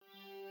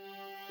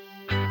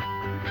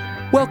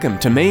Welcome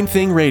to Main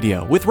Thing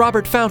Radio with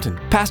Robert Fountain,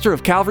 pastor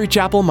of Calvary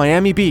Chapel,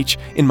 Miami Beach,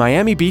 in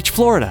Miami Beach,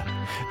 Florida.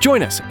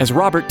 Join us as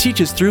Robert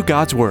teaches through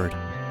God's Word.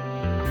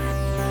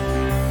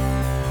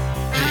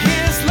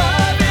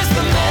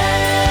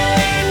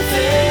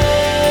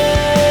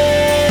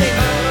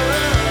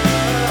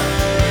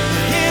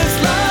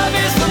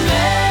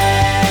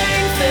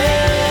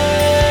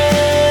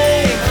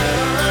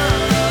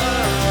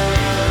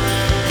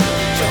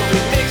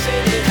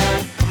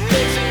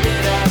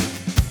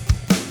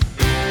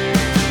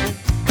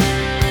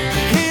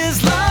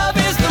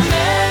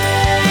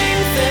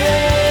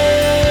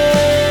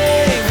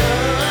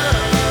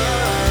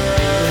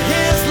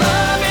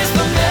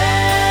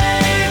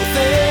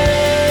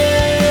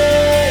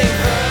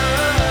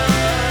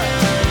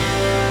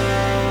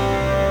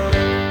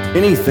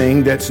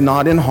 Anything that's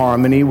not in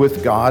harmony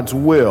with God's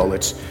will.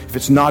 If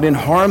it's not in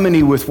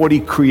harmony with what He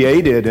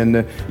created and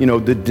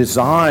the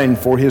design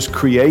for His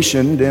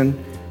creation,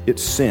 then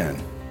it's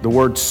sin. The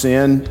word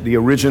sin, the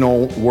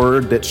original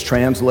word that's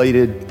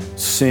translated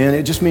sin,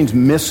 it just means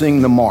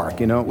missing the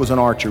mark. It was an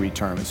archery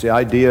term. It's the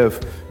idea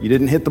of you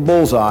didn't hit the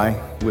bullseye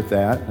with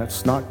that.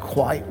 That's not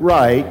quite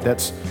right.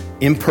 That's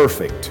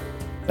imperfect.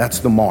 That's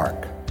the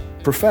mark.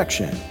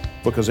 Perfection.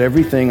 Because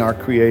everything our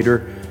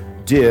Creator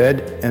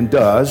did and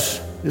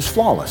does is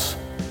flawless.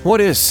 What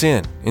is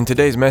sin? In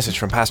today's message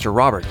from Pastor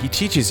Robert, he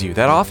teaches you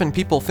that often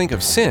people think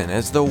of sin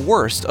as the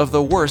worst of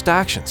the worst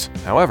actions.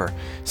 However,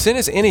 sin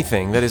is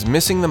anything that is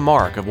missing the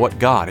mark of what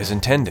God has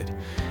intended.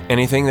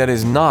 Anything that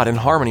is not in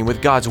harmony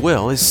with God's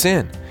will is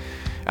sin.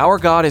 Our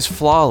God is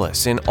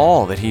flawless in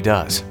all that He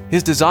does.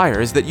 His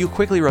desire is that you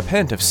quickly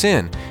repent of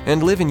sin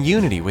and live in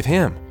unity with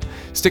Him.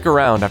 Stick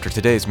around after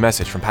today's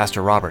message from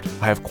Pastor Robert.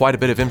 I have quite a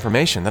bit of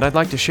information that I'd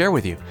like to share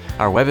with you.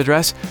 Our web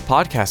address,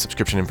 podcast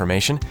subscription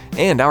information,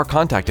 and our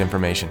contact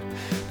information.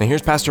 Now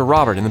here's Pastor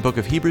Robert in the book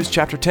of Hebrews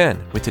chapter 10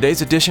 with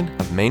today's edition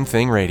of Main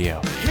Thing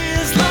Radio.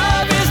 His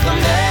love is the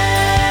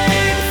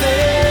main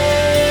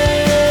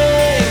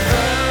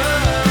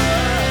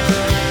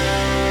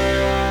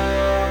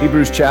thing.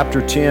 Hebrews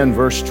chapter 10,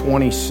 verse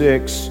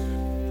 26.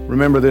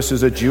 Remember, this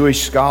is a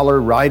Jewish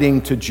scholar writing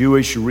to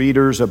Jewish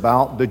readers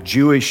about the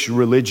Jewish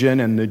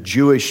religion and the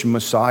Jewish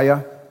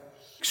Messiah,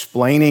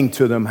 explaining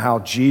to them how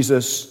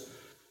Jesus,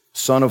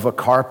 son of a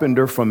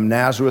carpenter from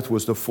Nazareth,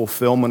 was the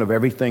fulfillment of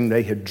everything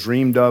they had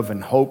dreamed of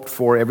and hoped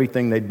for,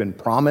 everything they'd been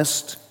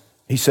promised.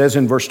 He says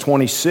in verse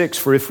 26,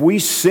 "For if we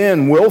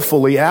sin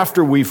willfully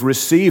after we've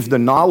received the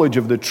knowledge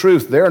of the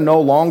truth, there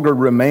no longer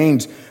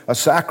remains a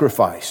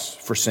sacrifice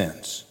for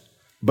sins,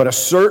 but a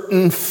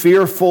certain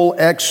fearful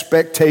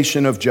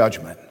expectation of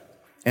judgment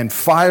and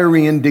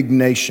fiery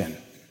indignation,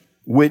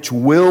 which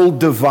will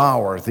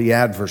devour the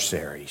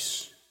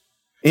adversaries.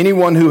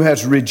 Anyone who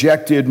has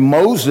rejected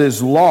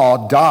Moses'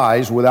 law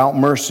dies without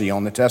mercy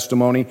on the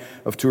testimony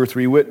of 2 or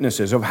 3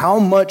 witnesses. Of how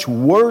much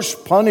worse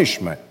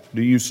punishment,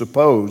 do you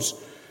suppose,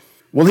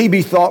 will he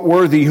be thought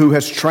worthy who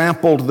has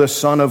trampled the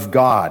Son of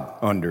God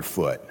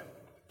underfoot,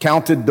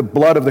 counted the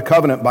blood of the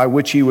covenant by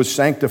which he was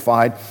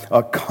sanctified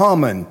a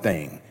common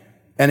thing,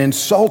 and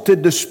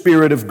insulted the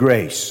Spirit of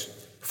grace?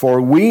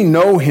 For we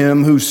know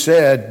him who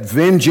said,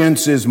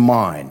 'Vengeance is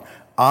mine,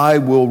 I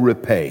will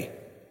repay,'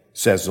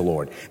 says the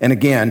Lord. And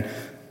again,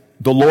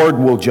 the Lord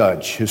will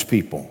judge his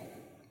people.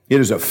 It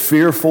is a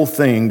fearful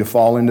thing to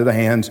fall into the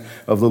hands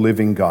of the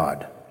living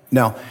God."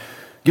 Now,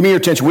 give me your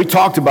attention. We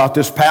talked about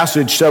this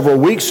passage several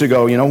weeks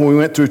ago, when we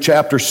went through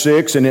chapter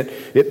 6, and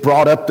it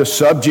brought up the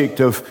subject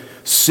of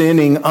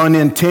sinning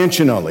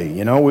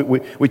unintentionally.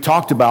 We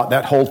talked about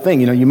that whole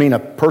thing. You mean a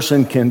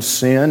person can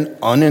sin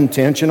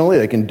unintentionally?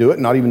 They can do it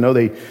and not even know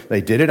they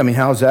did it? I mean,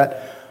 how is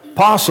that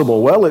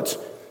possible? Well, it's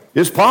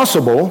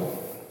possible.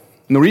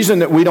 And the reason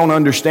that we don't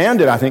understand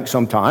it, I think,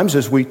 sometimes,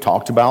 as we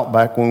talked about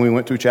back when we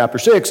went through chapter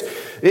 6,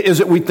 is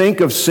that we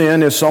think of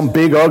sin as some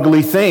big,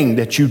 ugly thing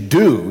that you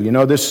do.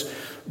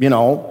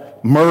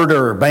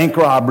 Murder, bank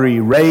robbery,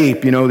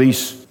 rape,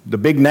 the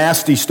big,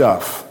 nasty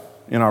stuff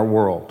in our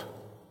world.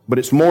 But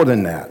it's more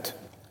than that.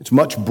 It's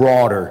much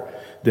broader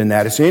than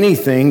that. It's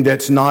anything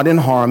that's not in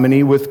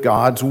harmony with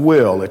God's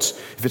will.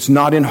 If it's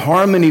not in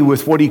harmony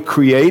with what He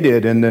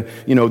created and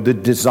the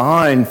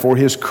design for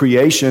His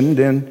creation,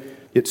 then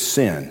it's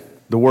sin.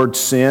 The word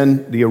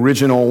sin, the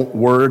original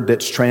word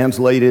that's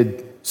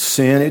translated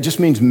sin, it just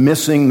means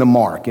missing the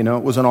mark. It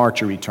was an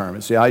archery term.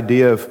 It's the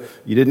idea of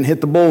you didn't hit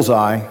the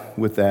bullseye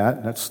with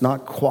that. That's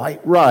not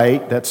quite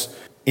right. That's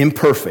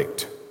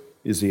imperfect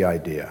is the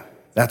idea.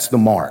 That's the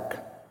mark.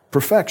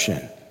 Perfection,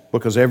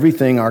 because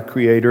everything our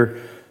Creator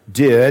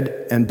did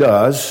and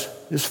does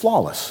is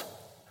flawless.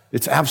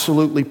 It's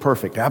absolutely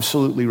perfect,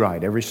 absolutely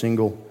right, every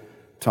single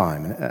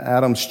time. And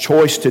Adam's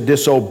choice to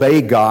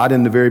disobey God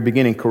in the very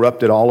beginning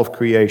corrupted all of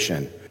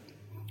creation.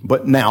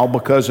 But now,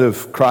 because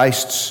of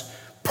Christ's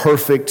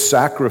perfect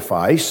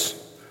sacrifice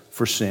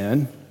for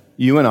sin,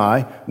 you and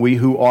I, we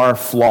who are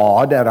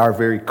flawed at our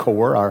very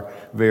core, our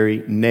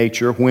very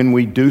nature, when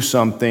we do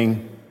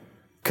something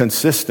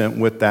consistent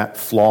with that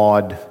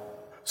flawed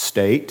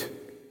state,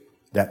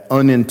 that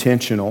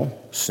unintentional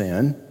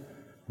sin,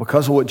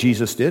 Because of what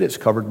Jesus did, it's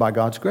covered by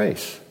God's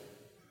grace.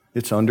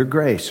 It's under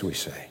grace, we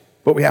say.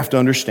 But we have to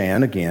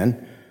understand,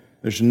 again,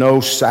 there's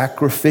no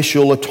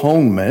sacrificial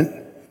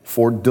atonement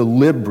for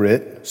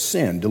deliberate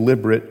sin,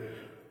 deliberate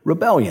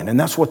rebellion. And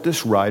that's what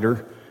this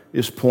writer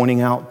is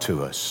pointing out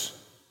to us.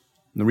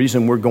 And the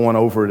reason we're going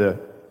over it a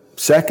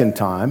second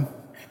time,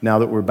 now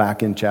that we're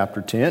back in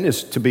chapter 10,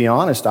 is, to be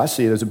honest, I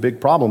see it as a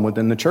big problem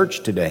within the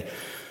church today.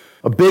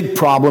 A big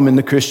problem in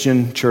the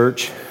Christian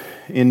church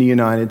in the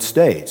United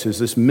States is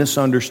this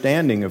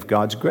misunderstanding of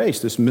God's grace,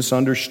 this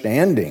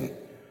misunderstanding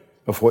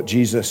of what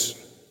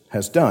Jesus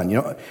has done. You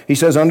know, he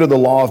says under the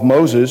law of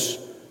Moses,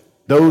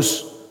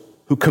 those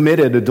who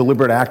committed a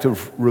deliberate act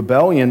of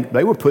rebellion,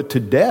 they were put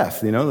to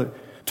death. You know,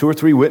 2 or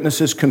 3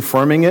 witnesses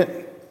confirming it,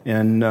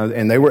 and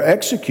they were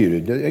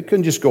executed. They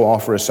couldn't just go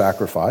offer a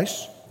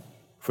sacrifice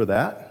for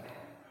that.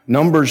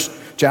 Numbers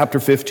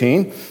chapter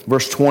 15,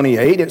 verse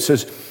 28, it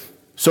says,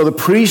 so the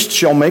priest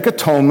shall make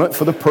atonement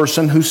for the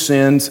person who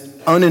sins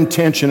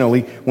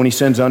unintentionally, when he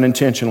sins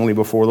unintentionally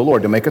before the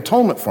Lord, to make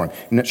atonement for him,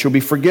 and it shall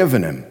be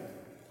forgiven him.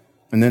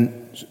 And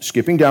then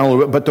skipping down a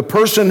little bit, but the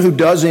person who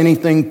does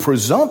anything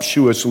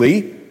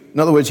presumptuously, in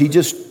other words, he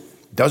just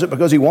does it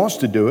because he wants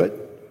to do it,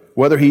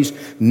 whether he's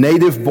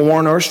native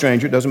born or a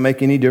stranger, it doesn't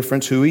make any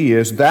difference who he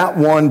is, that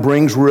one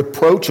brings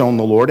reproach on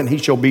the Lord, and he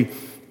shall be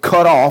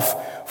cut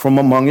off from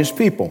among his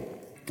people.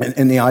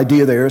 And the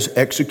idea there is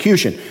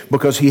execution,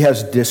 because he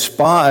has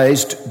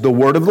despised the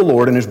word of the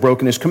Lord and has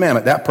broken his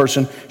commandment. That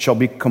person shall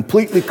be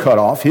completely cut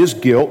off. His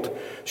guilt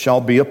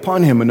shall be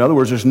upon him. In other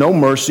words, there's no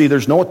mercy,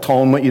 there's no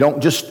atonement. You don't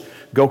just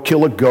go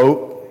kill a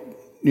goat,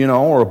 you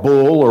know, or a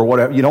bull or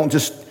whatever. You don't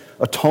just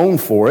atone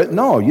for it.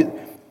 No,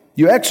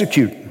 you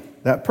execute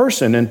that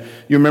person. And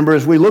you remember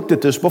as we looked at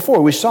this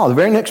before, we saw the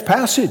very next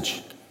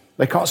passage.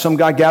 They caught some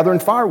guy gathering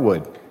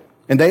firewood,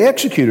 and they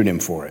executed him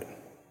for it,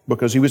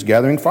 because he was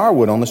gathering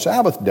firewood on the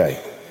Sabbath day.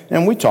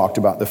 And we talked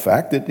about the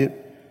fact that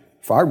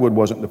firewood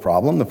wasn't the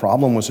problem. The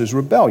problem was his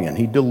rebellion.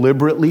 He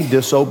deliberately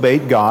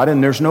disobeyed God,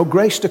 and there's no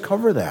grace to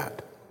cover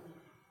that.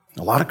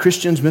 A lot of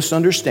Christians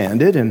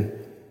misunderstand it and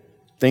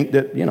think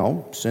that, you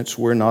know, since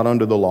we're not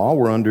under the law,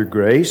 we're under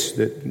grace,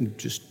 that you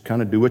just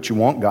kind of do what you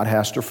want, God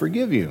has to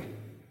forgive you.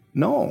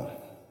 No.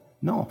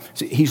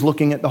 See, he's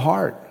looking at the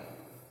heart.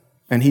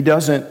 And he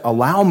doesn't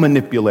allow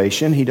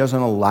manipulation. He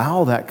doesn't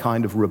allow that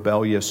kind of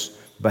rebellious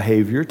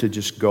behavior to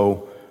just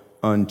go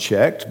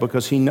unchecked,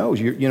 because he knows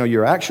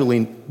you're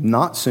actually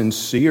not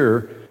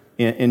sincere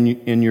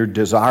in your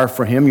desire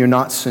for him. You're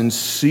not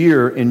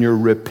sincere in your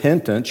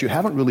repentance. You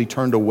haven't really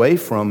turned away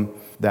from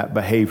that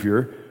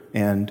behavior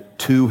and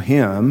to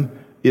him.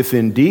 If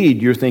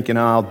indeed you're thinking,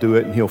 I'll do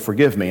it and he'll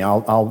forgive me,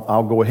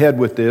 I'll go ahead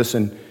with this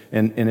and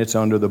it's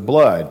under the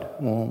blood.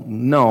 Well,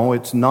 no,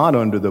 it's not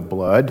under the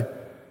blood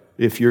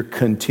if you're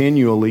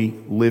continually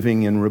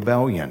living in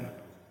rebellion.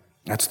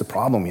 That's the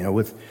problem,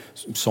 with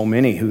so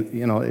many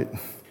who,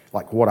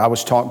 like what I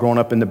was taught growing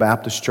up in the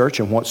Baptist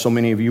church and what so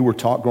many of you were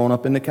taught growing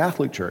up in the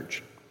Catholic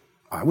church.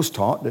 I was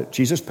taught that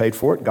Jesus paid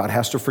for it. God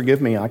has to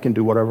forgive me. I can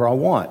do whatever I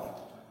want.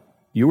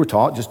 You were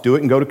taught just do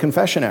it and go to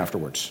confession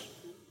afterwards.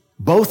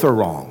 Both are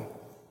wrong.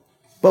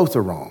 Both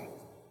are wrong.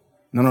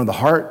 No, the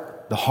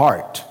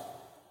heart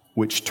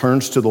which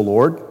turns to the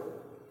Lord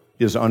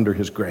is under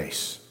his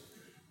grace.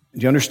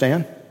 Do you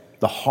understand?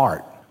 The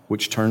heart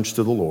which turns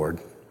to the Lord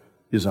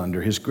is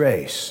under his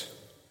grace.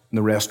 And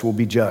the rest will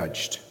be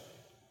judged.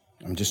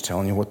 I'm just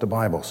telling you what the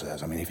Bible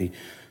says. I mean, if he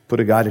put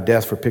a guy to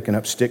death for picking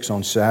up sticks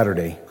on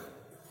Saturday,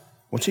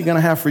 what's he going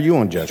to have for you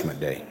on Judgment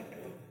Day?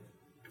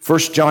 1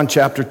 John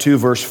chapter 2,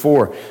 verse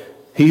 4,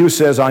 he who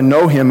says, I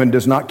know him and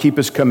does not keep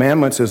his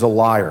commandments is a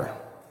liar.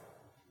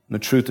 The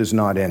truth is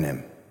not in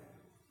him.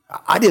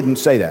 I didn't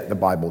say that, the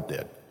Bible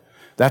did.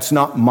 That's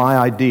not my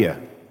idea.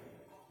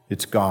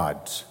 It's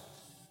God's.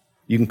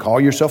 You can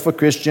call yourself a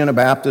Christian, a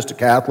Baptist, a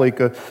Catholic,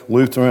 a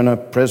Lutheran, a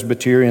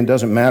Presbyterian,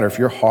 doesn't matter. If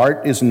your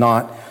heart is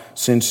not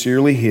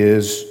sincerely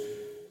his,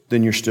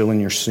 then you're still in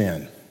your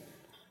sin,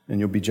 and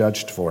you'll be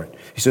judged for it.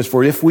 He says,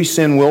 for if we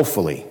sin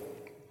willfully,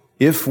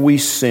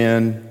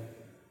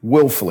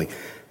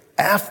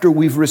 after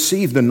we've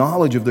received the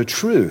knowledge of the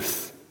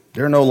truth,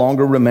 there no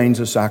longer remains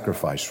a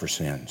sacrifice for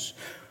sins,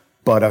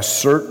 but a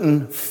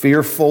certain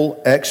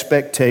fearful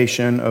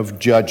expectation of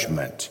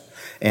judgment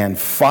and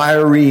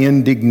fiery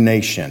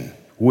indignation,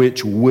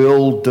 which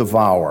will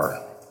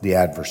devour the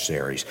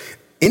adversaries.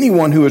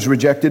 Anyone who has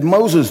rejected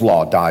Moses'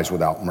 law dies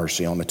without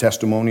mercy on the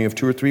testimony of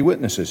 2 or 3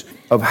 witnesses.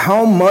 Of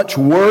how much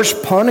worse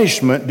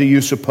punishment do you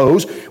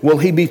suppose will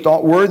he be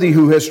thought worthy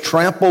who has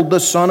trampled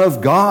the Son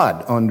of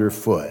God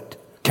underfoot,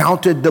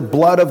 counted the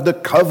blood of the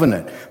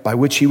covenant by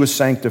which he was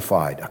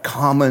sanctified, a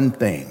common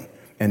thing,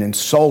 and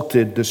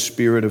insulted the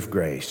Spirit of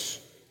grace?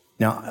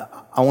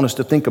 Now, I want us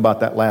to think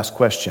about that last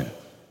question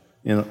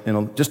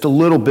in just a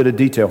little bit of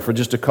detail for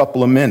just a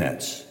couple of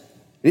minutes.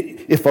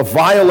 If a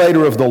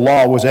violator of the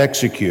law was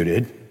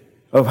executed,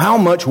 of how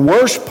much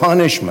worse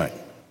punishment,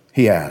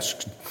 he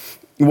asks,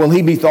 will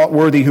he be thought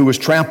worthy who has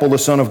trampled the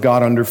Son of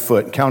God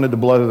underfoot, counted the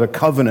blood of the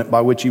covenant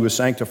by which he was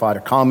sanctified,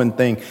 a common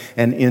thing,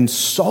 and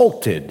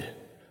insulted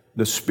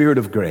the Spirit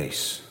of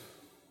grace.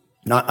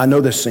 Now, I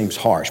know this seems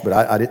harsh,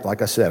 but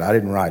like I said, I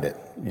didn't write it.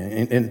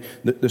 And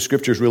the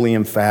Scripture is really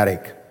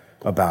emphatic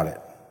about it.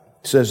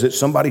 It says that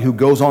somebody who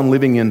goes on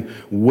living in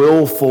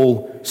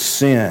willful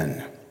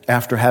sin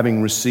after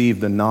having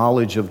received the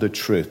knowledge of the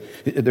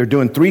truth, they're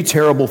doing three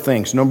terrible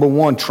things. Number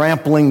one,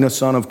 trampling the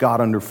Son of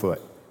God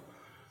underfoot.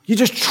 You're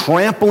just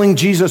trampling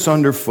Jesus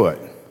underfoot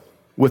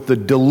with the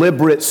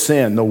deliberate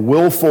sin, the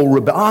willful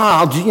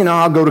rebellion.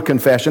 I'll go to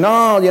confession.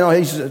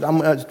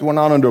 We're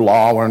not under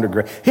law, we're under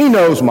grace. He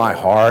knows my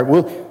heart.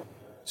 It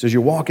says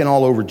you're walking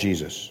all over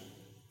Jesus.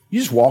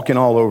 You're just walking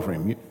all over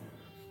him. You're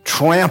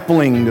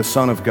trampling the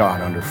Son of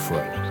God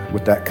underfoot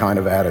with that kind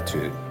of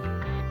attitude.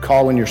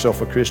 Calling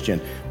yourself a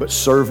Christian, but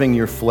serving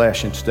your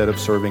flesh instead of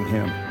serving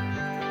him.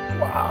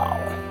 Wow.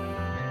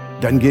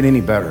 Doesn't get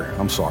any better.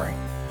 I'm sorry.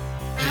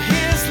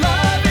 His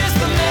love is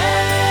the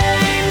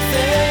main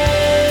thing.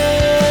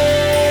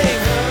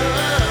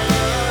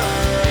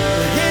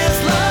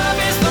 His love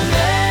is the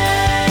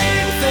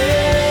main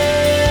thing.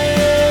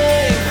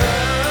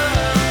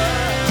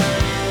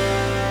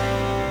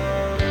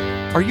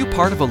 Are you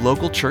part of a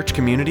local church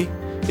community?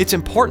 It's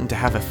important to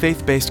have a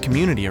faith-based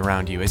community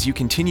around you as you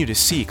continue to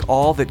seek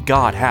all that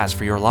God has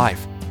for your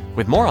life.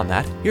 With more on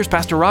that, here's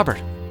Pastor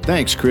Robert.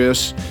 Thanks,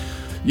 Chris.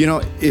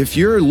 If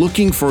you're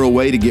looking for a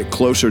way to get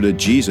closer to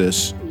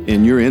Jesus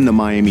and you're in the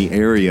Miami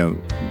area,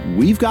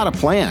 we've got a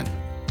plan.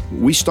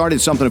 We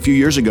started something a few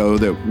years ago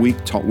that we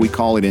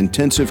call it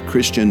Intensive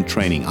Christian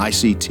Training,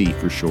 ICT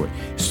for short.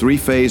 It's 3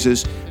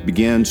 phases.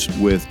 Begins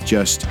with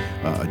just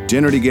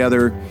dinner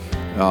together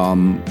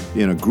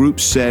in a group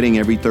setting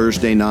every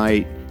Thursday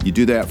night. You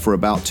do that for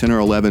about 10 or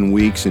 11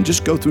 weeks and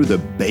just go through the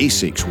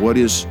basics. What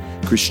is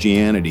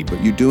Christianity?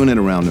 But you're doing it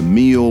around a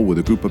meal with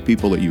a group of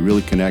people that you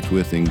really connect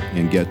with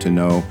and get to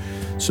know.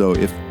 So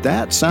if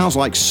that sounds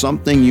like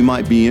something you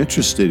might be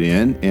interested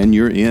in and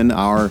you're in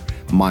our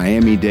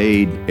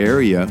Miami-Dade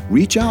area,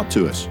 reach out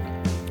to us.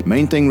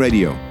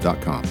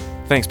 MainThingRadio.com.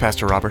 Thanks,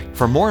 Pastor Robert.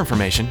 For more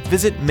information,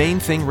 visit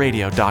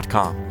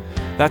MainThingRadio.com.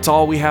 That's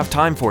all we have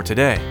time for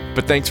today,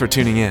 but thanks for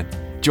tuning in.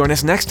 Join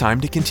us next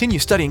time to continue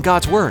studying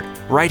God's Word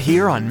right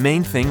here on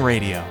Main Thing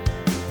Radio.